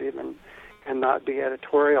objective and not be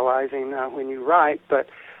editorializing when you write. But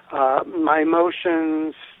my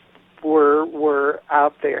emotions were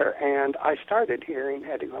out there, and I started hearing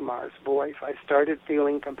Hedy Lamarr's voice. I started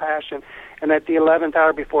feeling compassion, and at the 11th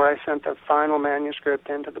hour, before I sent the final manuscript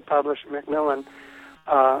into the publisher, Macmillan,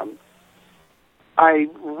 I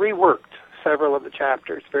reworked several of the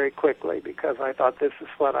chapters very quickly because I thought, this is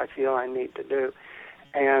what I feel I need to do.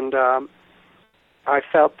 And I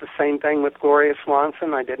felt the same thing with Gloria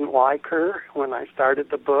Swanson. I didn't like her when I started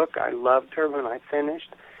the book. I loved her when I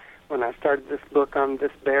finished. when I started this book on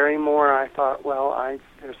this Barrymore, I thought, well,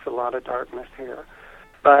 there's a lot of darkness here.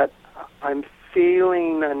 But I'm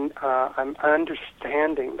feeling and I'm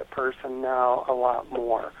understanding the person now a lot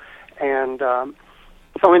more. And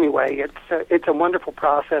so anyway, it's a wonderful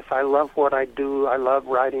process. I love what I do. I love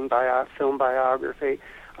writing film biography.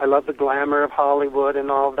 I love the glamour of Hollywood and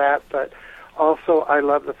all that, but also I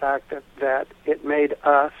love the fact that it made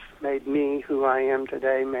me who I am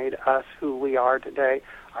today, made us who we are today,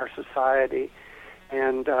 our society.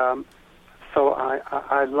 And so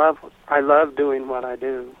I love doing what I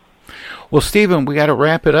do. Well, Stephen, we got to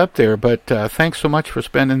wrap it up there, but thanks so much for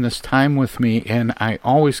spending this time with me, and I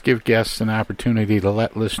always give guests an opportunity to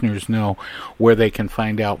let listeners know where they can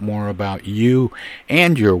find out more about you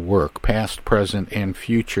and your work, past, present, and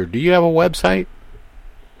future. Do you have a website?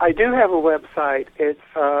 I do have a website. It's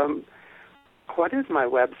what is my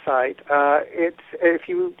website? It's if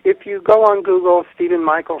you go on Google Stephen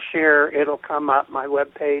Michael Shearer, it'll come up, my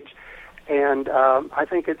webpage. And I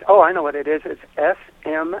think it's, I know what it is. It's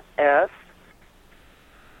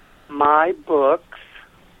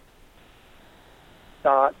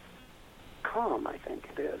smsmybooks.com, I think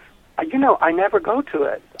it is. I never go to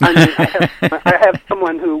it. I mean, I have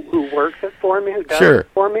someone who works it for me, who does it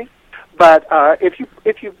for me. But if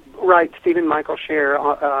you write Stephen Michael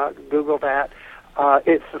Shearer, Google that,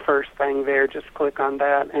 it's the first thing there. Just click on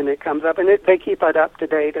that, and it comes up. And they keep it up to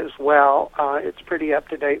date as well. It's pretty up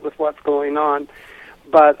to date with what's going on.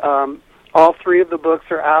 But all three of the books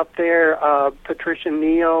are out there. Patricia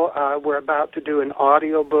Neal, we're about to do an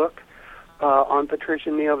audio book on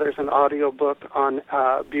Patricia Neal. There's an audio book on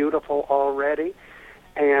Beautiful already,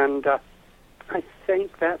 and I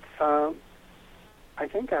think that's. I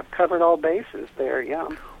think I've covered all bases there. Yeah.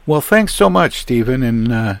 Well, thanks so much, Stephen,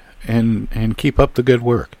 and keep up the good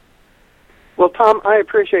work. Well, Tom, I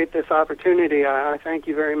appreciate this opportunity. I thank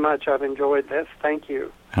you very much. I've enjoyed this. Thank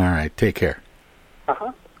you. All right. Take care.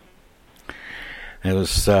 Uh-huh. It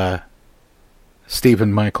was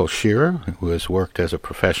Stephen Michael Shearer, who has worked as a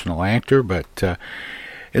professional actor, but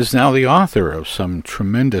is now the author of some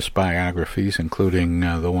tremendous biographies, including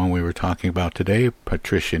the one we were talking about today,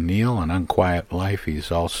 Patricia Neal, An Unquiet Life. He's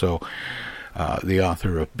also the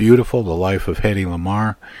author of Beautiful, The Life of Hedy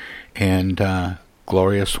Lamarr, and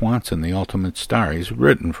Gloria Swanson, The Ultimate Star. He's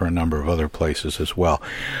written for a number of other places as well.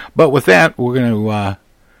 But with that, we're going to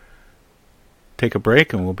take a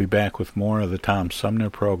break, and we'll be back with more of the Tom Sumner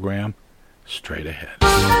program straight ahead.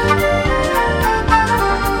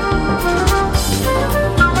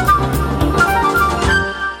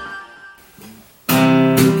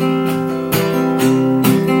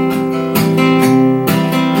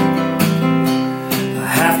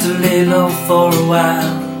 Lay low for a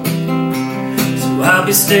while, so I'll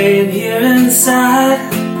be staying here inside.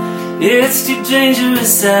 It's too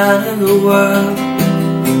dangerous out in the world.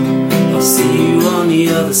 I'll see you on the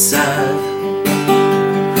other side.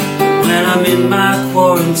 When I'm in my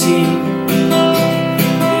quarantine,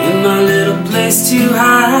 in my little place to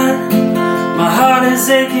hide, my heart is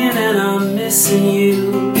aching and I'm missing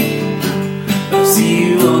you. I'll see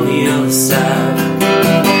you on the other side.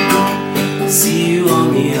 See you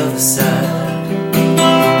on the other side.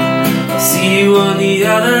 I'll see you on the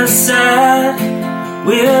other side.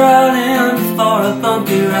 We're all in for a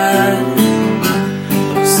bumpy ride.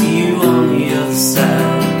 I'll see you on the other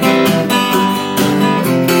side.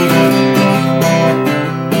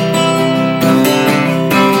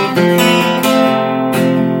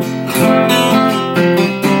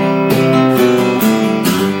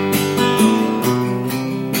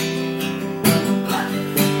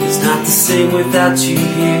 Sing without you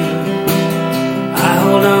here. I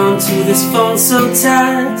hold on to this phone so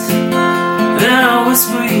tight, and I'll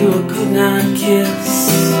whisper you a goodnight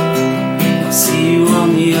kiss. I'll see you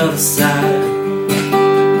on the other side.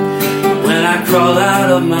 When I crawl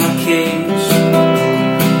out of my cage,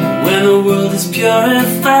 when the world is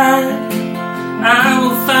purified, I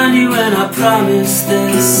will find you and I promise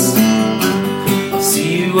this. I'll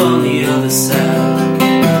see you on the other side.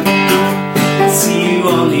 See you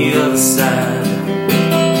on the other side.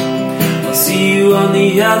 I'll see you on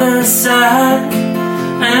the other side,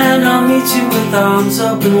 and I'll meet you with arms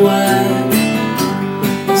open wide.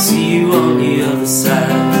 I'll see you on the other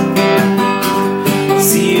side. I'll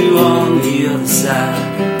see you on the other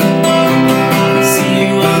side. I'll see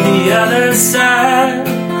you on the other side,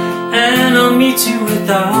 and I'll meet you with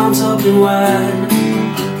arms open wide.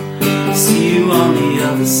 I'll see you on the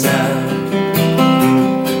other side.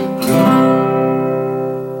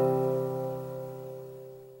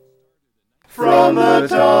 From the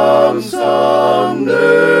Tom Sumner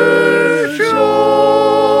Show.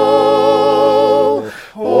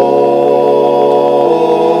 Oh.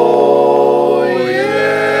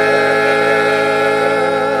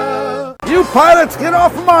 You pilots, get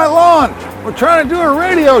off of my lawn. We're trying to do a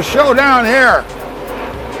radio show down here.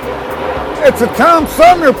 It's a Tom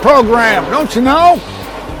Sumner program, don't you know?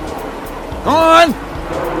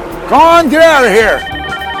 Go on, get out of here.